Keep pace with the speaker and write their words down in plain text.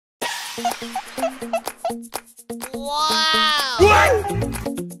Wow! What?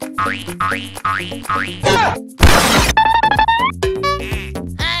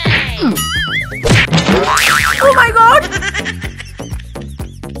 Hey! Oh my god!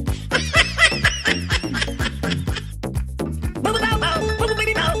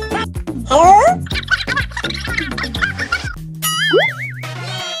 Huh?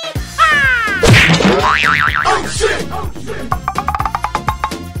 Oh shit!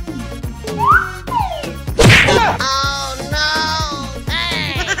 Oh no!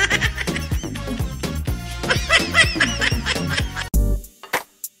 Hey!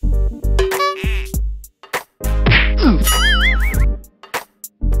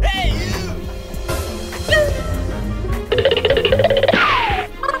 Hey you!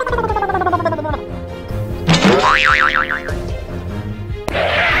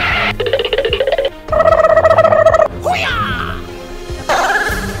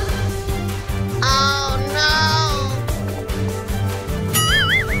 Oh no!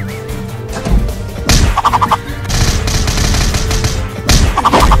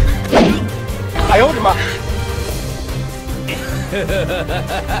 I owed him up.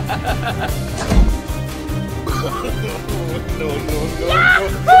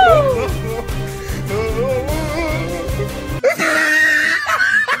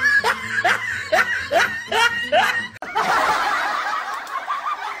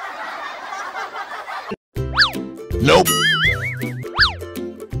 Nope.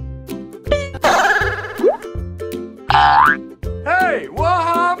 Hey, what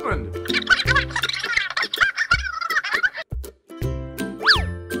happened?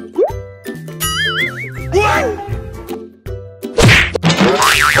 What?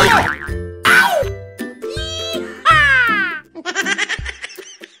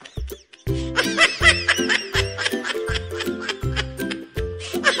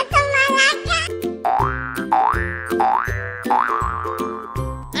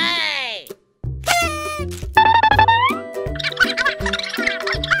 Hey!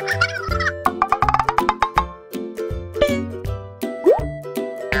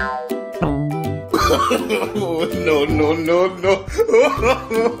 No, no, no, no.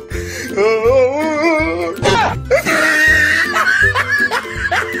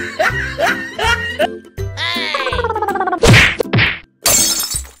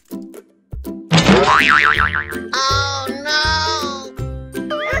 Oh no!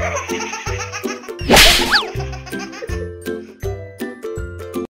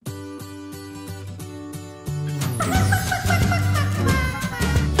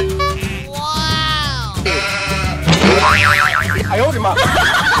 Wow! I owed him up.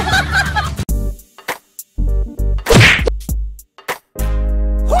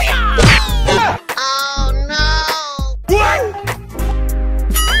 Oh no! What?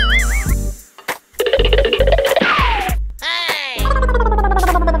 Hey!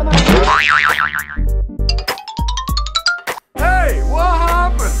 Hey, what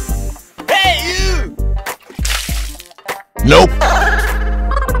happened? Hey you! Nope.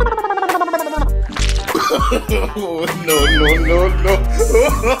 No, no, no, no.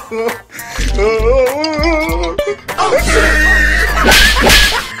 Oh shit!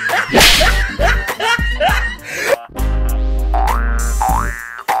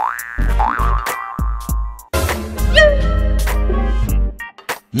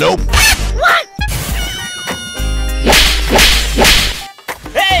 Nope. What?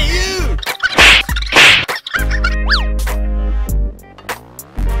 Hey you!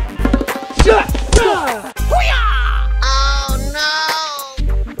 Oh no!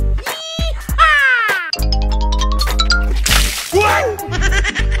 What?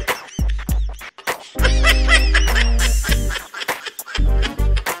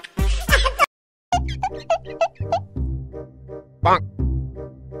 Bonk.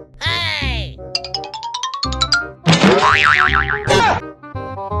 Hey!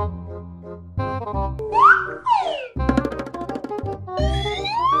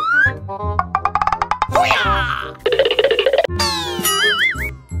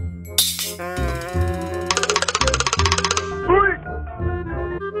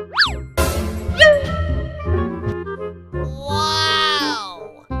 Wow!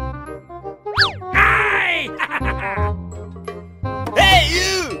 Hey! Hey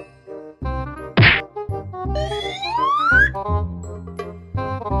you!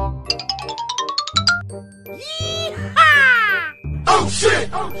 Oh shit!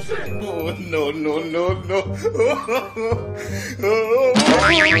 Oh, no, no, no, no.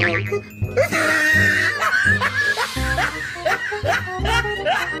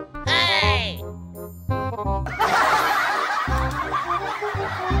 Hey!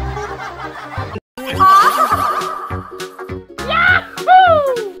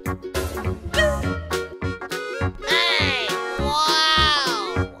 Hey!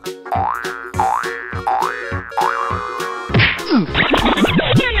 Wow!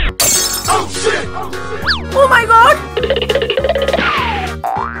 Oh shit! Oh my god!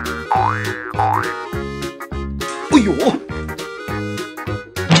 Uyo.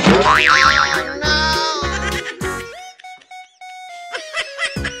 Oh no!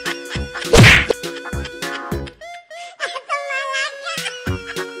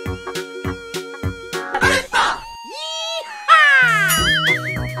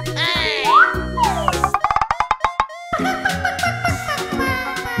 Hey!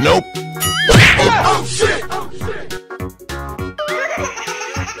 Nope. Oh shit!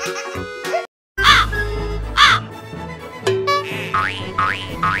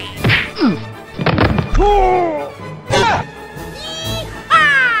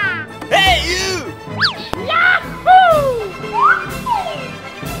 Hey, you!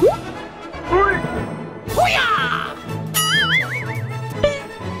 Hoo-yah!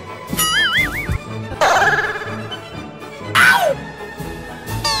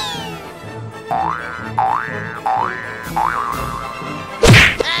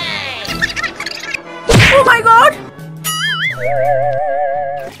 Hey! Oh my god!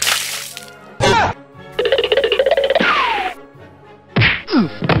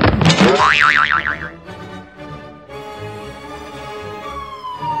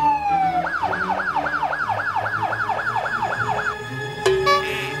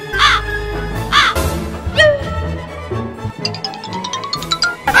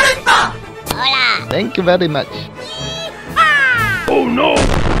 Hola! Thank you very much. Oh no.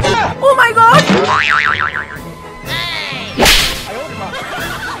 Oh my god! Hey!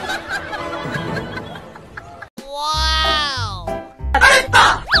 Wow!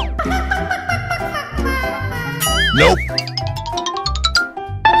 Nope.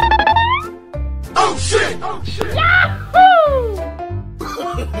 Oh shit!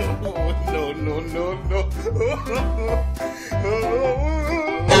 No, no, no, no.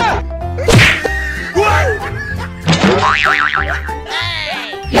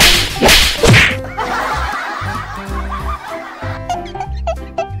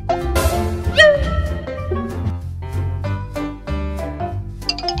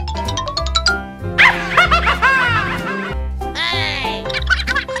 Hey! Hey!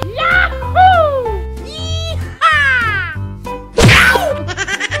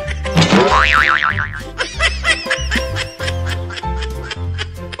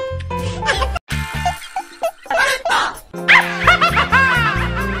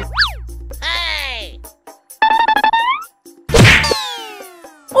 Hey!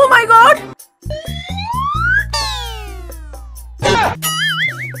 Oh my god!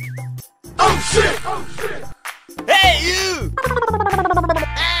 Oh shit! Oh shit! Hey, you!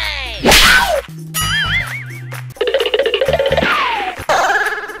 Hey!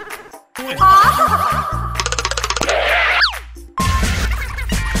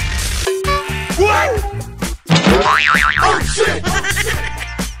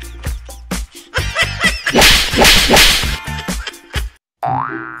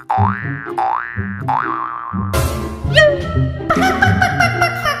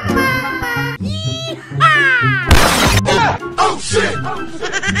 Oh shit! Oh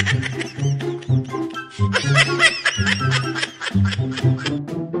shit!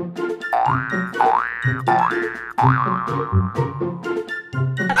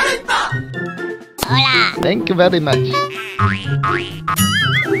 Hola! Thank you very much.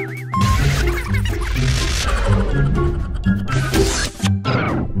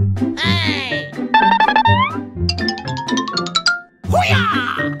 Hey!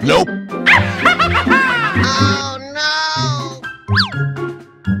 Hoo-yah! Nope.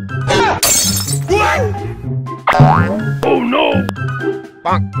 Oh no! Oh no.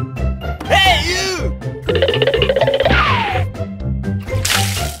 Hey, you!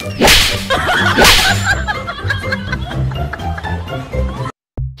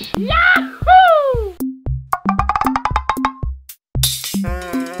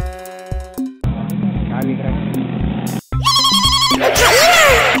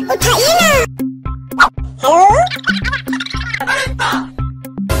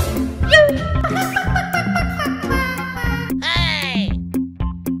 Hey!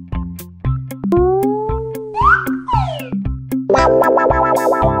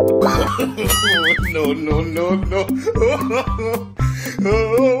 No, no, no, no.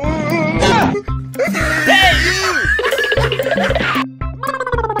 Hey, you!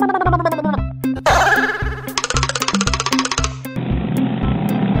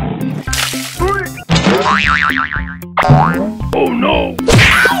 Oh